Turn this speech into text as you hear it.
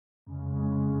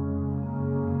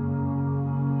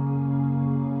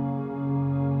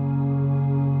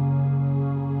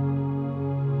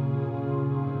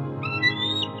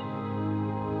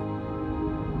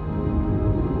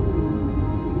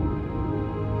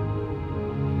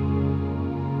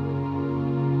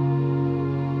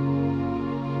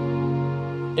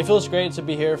It feels great to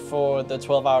be here for the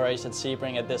 12-hour race at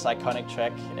Sebring at this iconic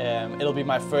track. It'll be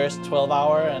my first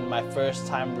 12-hour and my first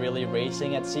time really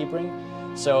racing at Sebring.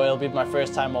 So it'll be my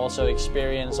first time also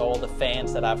experience all the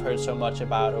fans that I've heard so much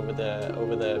about over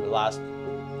the last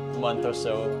month or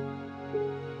so.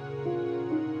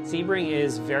 Sebring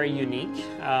is very unique.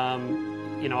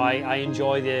 You know, I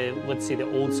enjoy the, let's say,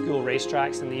 the old school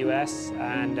racetracks in the US,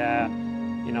 and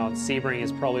you know, Sebring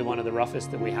is probably one of the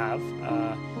roughest that we have.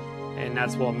 And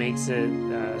that's what makes it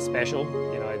special.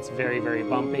 You know, it's very, very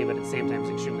bumpy, but at the same time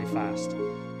it's extremely fast.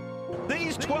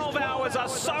 These 12 hours are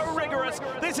so rigorous.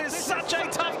 This is such a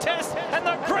tough test, and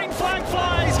the green flag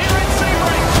flies here at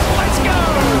Sebring. Let's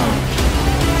go!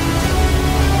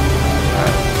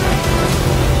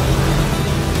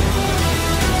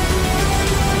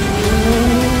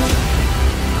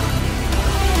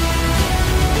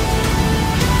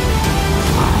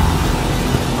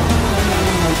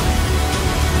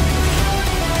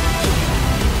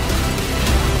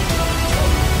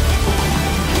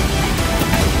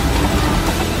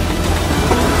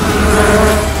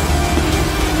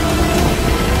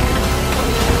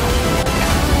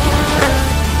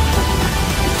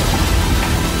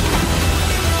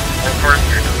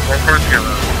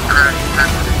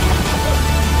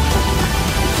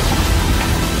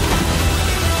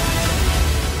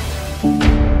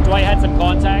 So I had some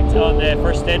contact on the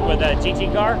first stint with a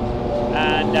GT car,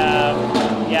 and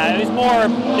yeah, it was more,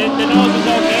 the nose was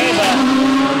okay, but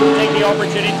take the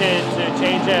opportunity to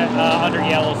change it under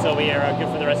yellow, so we are good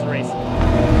for the rest of the race.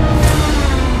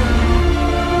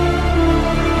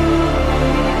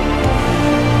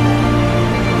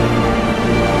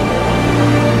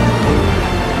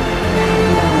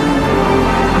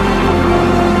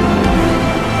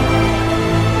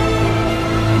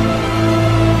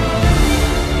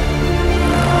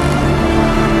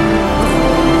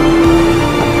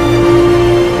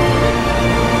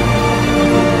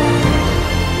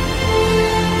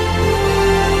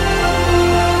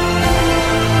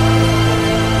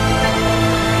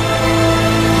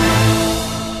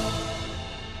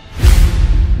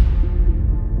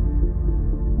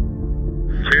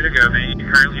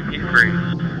 Currently P3.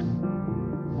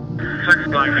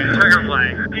 Second flag,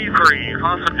 P3,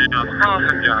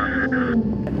 awesome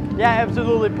job. Yeah,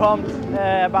 absolutely pumped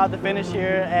about the finish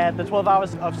here at the 12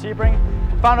 Hours of Sebring.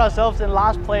 Found ourselves in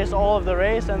last place all of the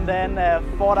race, and then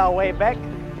fought our way back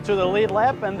to the lead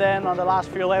lap, and then on the last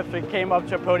few laps we came up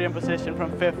to a podium position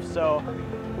from 5th. So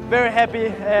very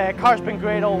happy. Car's been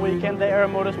great all weekend. The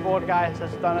Motorsport guys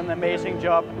has done an amazing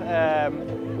job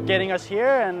getting us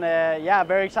here, and yeah,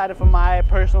 very excited for my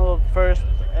personal first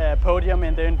podium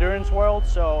in the endurance world.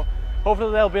 So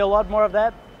hopefully there'll be a lot more of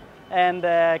that, and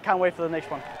can't wait for the next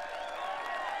one.